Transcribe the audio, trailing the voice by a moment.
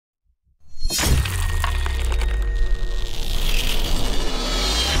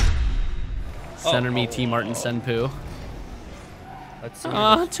Center me, T. Martin, Senpu. Let's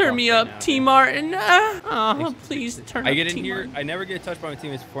see. Turn me up, T. Martin. Please turn up. I get in T. here. Martin. I never get touched by my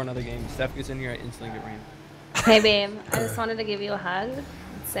teammates before another game. Steph gets in here, I instantly get rained. Hey, babe. I just wanted to give you a hug.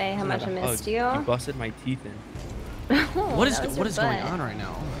 Say how much I missed you. You busted my teeth in. Oh, What is that was what your is going butt. on right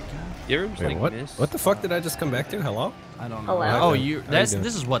now? Oh my god. You ever just, Wait, like, what? miss? What the fuck did I just come back to? Hello? I don't know. Hello? Oh, Okay. How this you doing?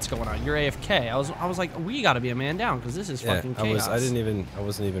 is what's going on. You're AFK. I was like, we got to be a man down because this is fucking chaos. I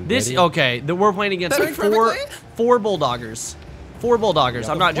wasn't even This ready. okay? We're playing against That four bulldoggers. Four bulldoggers.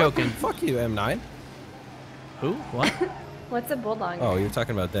 I'm not What? joking. Fuck you, M9. Who? What? What's a bulldog? Oh, you're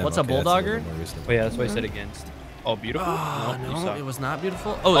talking about them. What's a Okay, that's bulldogger? little more reasonable. Oh yeah, that's what I said against. Oh, beautiful. Oh, you no, suck. it was not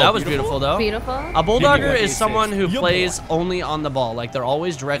beautiful. Oh, that was beautiful though. Beautiful. A bulldogger Dude, is someone who Your plays boy. only on the ball. Like they're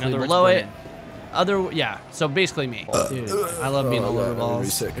always directly In other words, below it. Brennan. Yeah. So basically me. Dude, I love being all over that would be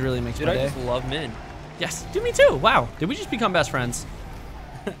balls. sick. It really makes Dude, my I day. just love men. Yes. Dude, me too. Wow. Did we just become best friends?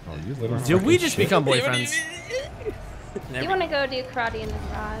 Oh, you little Did we fucking just shit. become boyfriends? You want to go do karate in the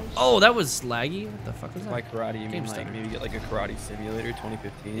garage? Oh, that was laggy. What the fuck was By that? karate, you mean Game like starter. maybe get like a karate simulator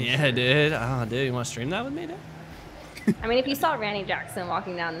 2015. Yeah, dude. Oh, dude, you want to stream that with me, dude? I mean, if you saw Randy Jackson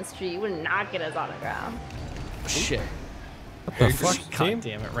walking down the street, you would not get his autograph. Shit. What the fuck, God team?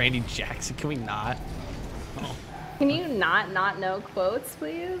 damn it, Randy Jackson. Can we not? Can you not know quotes,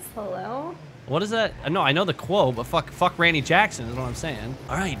 please? Hello? What is that? No, I know the quote, but fuck Randy Jackson is what I'm saying.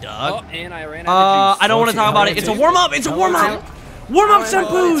 All right, Oh, dog. and I ran out of juice. I don't want to talk about it. It's a warm up. It's a warm up. Warm up, Let's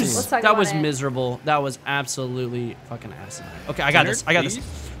Senpus. talk That about was it. miserable. That was absolutely fucking asinine. Okay, I got Center, this. I got this.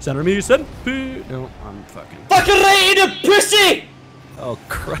 please. Center me, Senpu. No, I'm fucking. Fucking ready to pussy! Oh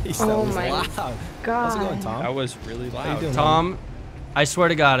Christ, that Oh was my loud. God. How's it going, Tom? That was really How you loud. doing? Tom, I swear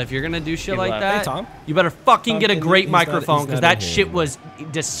to God, if you're gonna do shit He like left. that, Hey, Tom. you better fucking Tom, get a he's great not- microphone he's because not in that here shit anymore. was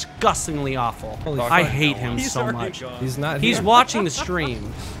disgustingly awful. Holy I fuck. hate him He's so already much. gone. He's not He's here. watching the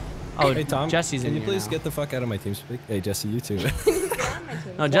stream. Oh, Hey Tom, Jesse's can in you here please now. get the fuck out of my team speak? Hey Jesse, you too.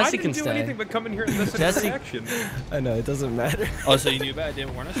 No, I Jesse didn't can do stay. anything but come in here and listen Jesse- to action. I know it doesn't matter. Oh, so you knew about it?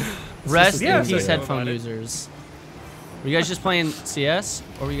 Didn't warn us? Rest Yeah, in so peace, I know headphone about it. users. Were you guys just playing CS?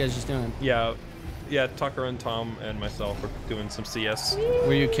 What were you guys just doing? Yeah, Tucker and Tom and myself were doing some CS.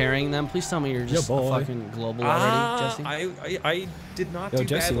 Were you carrying them? Please tell me you're just a boy. fucking global already, Jesse. I did not Yo do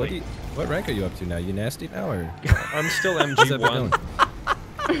Jesse, badly. what rank are you up to now? You nasty now or? I'm still How's that been MG1. going?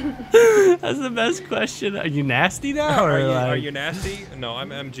 That's the best question. Are you nasty now? Or Are like... you nasty? No, I'm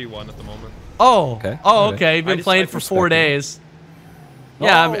MG1 at the moment. Oh, Okay, oh, okay. okay. You've been I playing just- for I 4 respect it. days.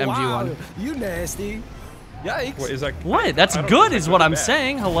 Yeah, I'm Oh, MG1. wow. You nasty. Yikes. What, is that, What? That's I don't good know if is I what do I'm that.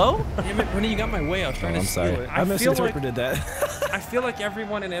 saying. Hello? Damn it, Brennan, you got my way. I was trying I'm to steal sorry. it. I I feel like- misinterpreted that. I feel like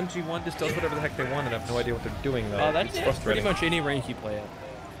everyone in MG1 just does whatever the heck they want and I have no idea what they're doing though. Oh, that's it's it. frustrating. Pretty much any rank you play at.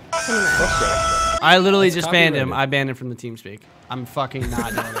 frustrating. I literally That's just banned him. copyrighted. I banned him from the TeamSpeak. I'm fucking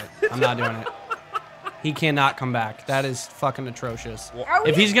not doing it. I'm not doing it. He cannot come back. That is fucking atrocious.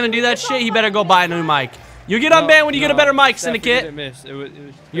 If he's gonna do that shit, he better go buy a new mic. You get unbanned when you get a better mic, Steph, you Syndicate. didn't miss. It was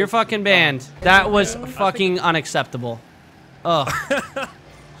You're fucking banned. That was fucking unacceptable. Ugh.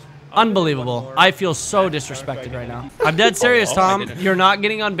 Unbelievable. I feel so disrespected right now. I'm dead serious, Tom. You're not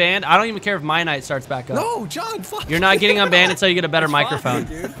getting unbanned. I don't even care if my night starts back up. No, John, fuck. You're not getting unbanned until you get a better microphone.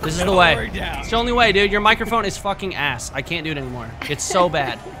 dude. This is the way. It's the only way, dude. Your microphone is fucking ass. I can't do it anymore. It's so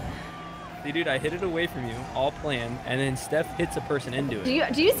bad. See, dude, I hit it away from you, all planned, and then Steph hits a person into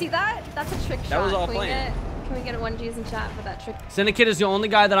it. Do you see that? That's a trick shot. That was all Can we planned. Can we get a 1Gs in chat for that trick? Syndicate is the only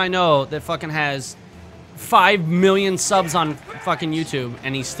guy that I know that fucking has 5 million subs on fucking YouTube,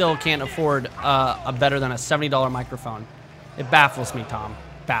 and he still can't afford a better than a $70 microphone. It baffles me, Tom.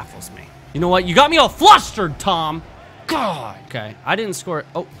 Baffles me. You know what? You got me all flustered, Tom. God. Okay, I didn't score.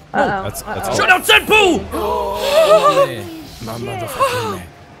 Oh, That's shut up, Senpu! my motherfucking man.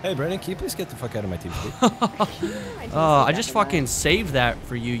 Hey, Brennan, can you please get the fuck out of my team speak? I just fucking saved that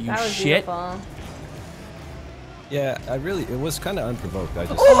for you, you That was shit. beautiful. Yeah, it was kind of unprovoked. I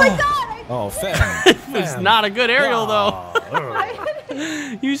just. Oh my god! Oh, fam. It's not a good aerial, though.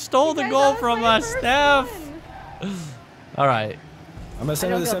 You stole the Guys, goal that was from my us, first Steph. one. All right. I'm gonna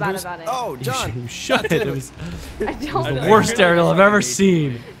send I her the don't feel bad Senpus. about it. Oh, John. You should. God damn It was I don't. the worst aerial I've ever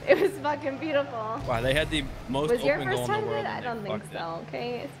seen. It was fucking beautiful. Wow, they had the most Was your open goal first in time the world. good? I and don't they think fucked it. so.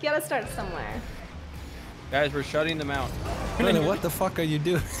 Okay, it's gotta start somewhere. Guys, we're shutting them out. Brennan, what the fuck are you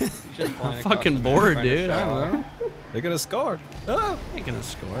doing? Just flying I'm across fucking the map, bored, trying to dude. I show don't off. know. They're gonna score. Oh. Ain't gonna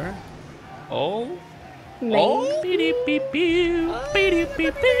score. Oh, Oh.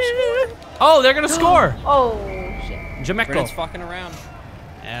 Oh, they're gonna score. Oh shit. Brennan's Jameco. fucking around.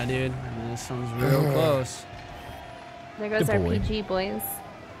 Yeah, dude. I mean, this one's real close. There goes Good our boy. PG boys.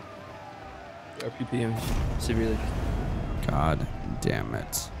 Our PPM severely. God damn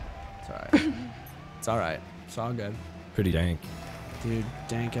it. Sorry. It's all right. It's all good. Pretty dank. Dude,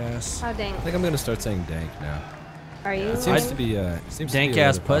 dank ass. How dang. I think I'm gonna start saying dank now. Are you? It seems to be Dank to be a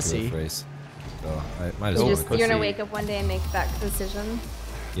ass rather popular pussy. phrase. So I might as well. You're gonna wake up one day and make that decision.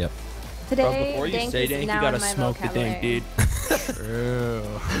 Yep. Today, Bro, before you dank say is dank, you now gotta in my smoke the dank, vocabulary.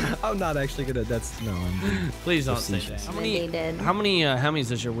 dude. I'm not actually gonna. That's no. I'm Please don't say that. facetious. How They many? did. How many Hemis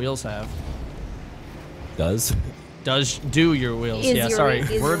does your wheels have? Does. Do your wheels? Is Yeah, your- sorry.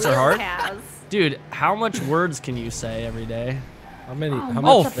 is Words your are hard. Has. Dude, how much words can you say every day? How many? How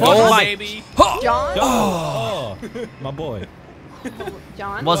Oh, much? fuck Oh, my. baby. John? Oh, my boy.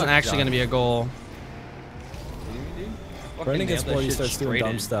 John? Wasn't actually going to be a goal. Brendan gets bored, he shit starts doing straight dumb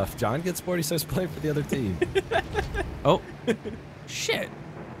in. stuff. John gets bored, he starts playing for the other team. Oh. Shit.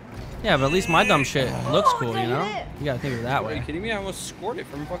 Yeah, but at least my dumb shit looks cool, you know? You gotta think of it that Are you way. kidding me? I almost scored it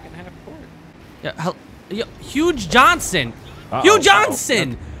from fucking half court. Yeah, yo, Huge Johnson! Uh-oh, Hugh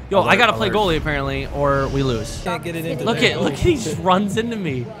Johnson! Yo, Alert, I gotta play alert. goalie apparently, or we lose. Can't get it into Look there. at he just runs into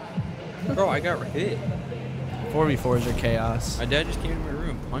me. Bro, I got hit. 4v4s are chaos. My dad just came into my room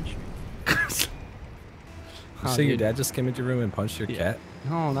and punched me. Oh, So your dude. dad just came into your room and punched your cat?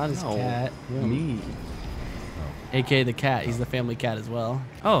 No, not his No, cat. me. AKA the cat. He's the family cat as well.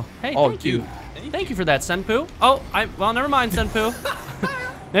 Oh, hey, Oh, thank you. dude. Thank you for that, Senpu. Oh, well, never mind, Senpu.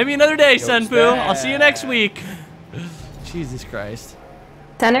 Maybe another day, Senpu. I'll see you next week. Jesus Christ.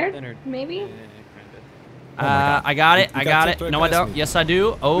 Centered? Centered. Maybe? I got it. You I got got tipped it. right No, I past don't. me. Yes, I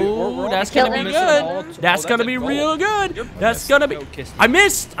do. Oh, that's gonna be good. That's gonna be real good. That's gonna be. I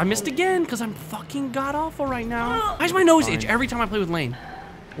missed. I missed again because I'm fucking god awful right now. Why does my nose itch every time I play with Lane?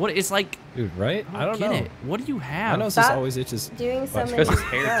 What? It's like. Dude, right? I don't get know. it. What do you My have? nose just Stop always itches. Doing so Watch. many Because his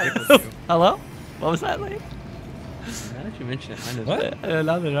hair drugs. tickles you. Hello? What was that, Lane? Now that you mention it, I know What? that.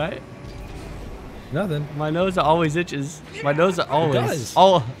 Nothing, right? Nothing. My nose always itches. My nose always. does.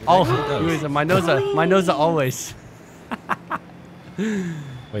 Oh, does. my nose always.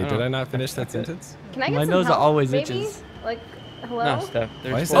 Wait, did I not finish that sentence? Can I get My some nose help, always maybe? itches. Like, hello? No, Steph. Why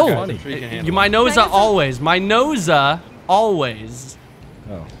There's is four that guys. funny? I'm sure you can handle My it. nose Can I get some- always. My nose always.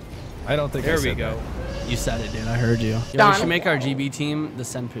 Oh. I don't think I There we said go. You said it, dude. I heard you. Yo, we Don. should make our GB team the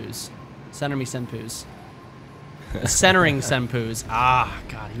Senpus. Center me Senpus. The centering Senpus. Ah,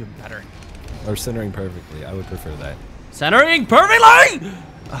 God, even better. that. Or centering perfectly. I would prefer that. Centering perfectly!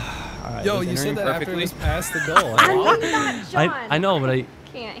 All right, Yo, was you it- said that after it perfectly? was past the goal. I'm not John. I know, but I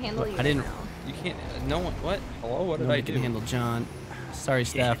can't handle you. I didn't- right now. You can't. No one. What? Hello? What did nobody I do? can handle John. Sorry,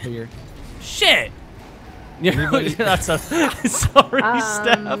 staff, but you're shit. That's a sorry,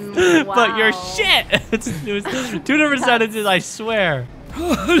 Steph, but you're wow. shit. It was 2 different sentences, I swear.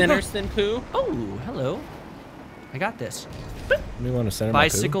 Thinner than poo. Oh, hello. I got this. We want to center my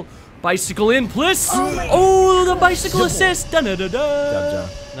poo? Bicycle in, please. Oh, the bicycle assist. Da, da, da, Good da. job,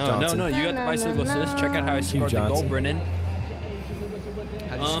 No, Johnson. no, no. You got the bicycle assist. Check out how I scored the goal, Johnson. Brennan.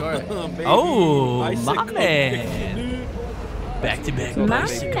 How'd you score it? Baby. Oh, my Bicycle. man. Back-to-back My My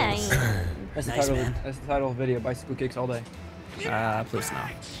bicycles. man. That's the Nice, title. man. That's the title of the video. Bicycle kicks all day. Please no.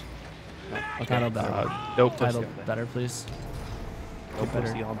 Title better. Dope Title pussy all day. better, please. Dope Better,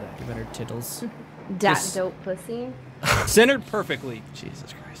 pussy all day. better tittles. Dat Just- dope pussy. Centered perfectly.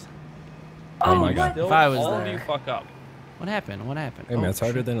 Jesus Christ. Oh my god. Still, If I was all there. of you fuck up. What happened? What happened? Hey man, Oh, it's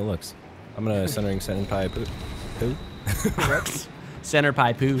harder shit. than it looks. I'm gonna centering senpai poo. Poo? Center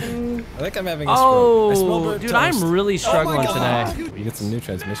pie poo. I think I'm having a stroke. I smell Oh, burnt dude, toast. I'm really struggling God. today. You get some new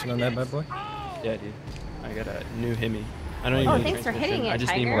transmission on that bad boy? Yeah, dude. I got a new Hemi. I don't Oh, even need thanks for transmission. hitting it, I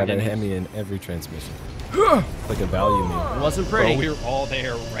just need Tiger. more Got a Hemis. Hemi in every transmission. Like a value meal. It wasn't Bro, pretty. we were all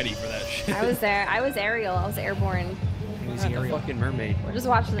there ready for that shit. I was there. I was aerial. I was airborne. He's a fucking mermaid. We're just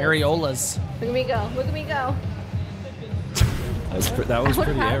watching this. Areolas. Look at me go. Look at me go. That was What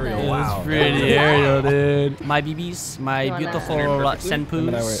pretty happened? aerial. It was Wow. Pretty aerial, dude. My BBs, my You wanna- beautiful Center perfectly? Him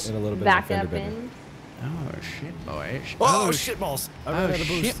and I were senpoos. in a little bit Back of a fender up bender. in. Oh, shit, boys. Oh, shit balls. I ran Oh, out of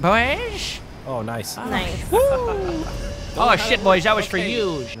boost. shit, boys. Oh, nice. Nice. Oh, shit, boys, that was for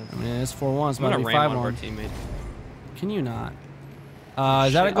you. I mean, it's 4-1, it's I'm about to gonna be ram one of our 5-1. teammates. Can you not?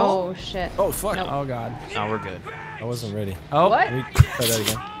 Is that a goal? Oh shit. Oh, fuck. Oh, God. No, we're good. I wasn't ready. Oh, What? Can we try that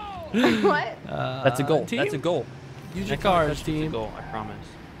again? What? That's a goal. team? That's a goal. Use your Next time I cards, touch it, it's a team. goal, I promise.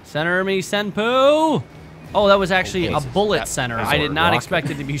 Center me, Senpu. Oh, that was actually a Jesus. bullet That- center. that's I did a not rocket. expect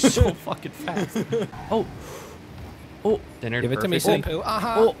it to be so fucking fast. Oh. Oh. Dinner Give it to me, perfectly. Senpu.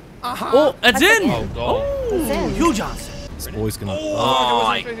 Oh. Oh, that's That's in. okay. Oh, goal. It's in. Hugh Johnson. This boy's gonna.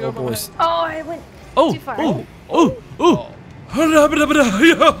 Oh, Oh, boys. Oh, I went oh, too far. oh, oh, oh.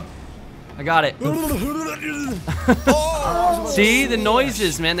 I got it. See, the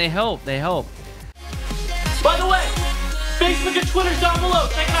noises, man, they help. They help. By the way, Facebook and Twitter's down below.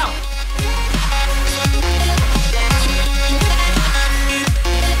 Check it out. Bye.